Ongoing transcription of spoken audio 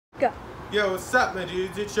Yo, what's up, my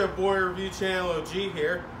dudes? It's your boy Review Channel OG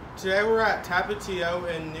here. Today we're at Tapatio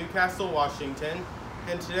in Newcastle, Washington,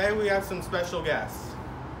 and today we have some special guests.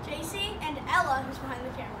 JC and Ella, who's behind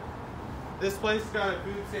the camera. This place got a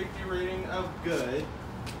food safety rating of good,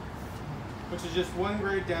 which is just one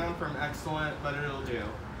grade down from excellent, but it'll do.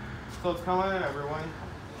 So let's come on, everyone.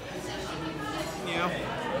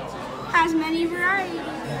 Has many varieties.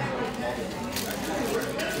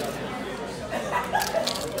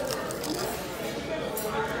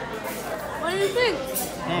 What do you think? These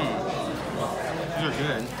are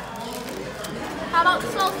good. How about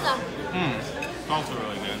salsa? Also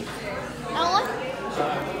really good. Ella?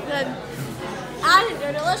 Good. I think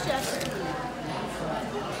they're delicious.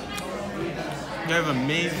 They have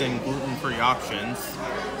amazing gluten-free options.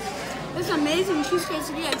 This amazing cheese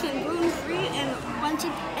quesadilla came gluten-free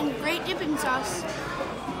and great dipping sauce.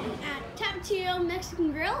 At Tapatio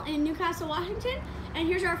Mexican Grill in Newcastle, Washington, and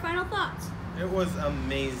here's our final thoughts. It was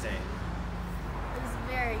amazing. It was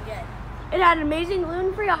very good. It had amazing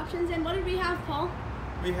gluten-free options, and what did we have, Paul?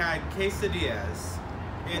 We had quesadillas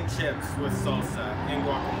and chips with salsa and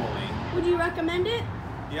guacamole. Would you recommend it?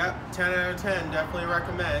 Yep, 10 out of 10, definitely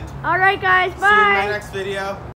recommend. All right, guys, bye. See you in my next video.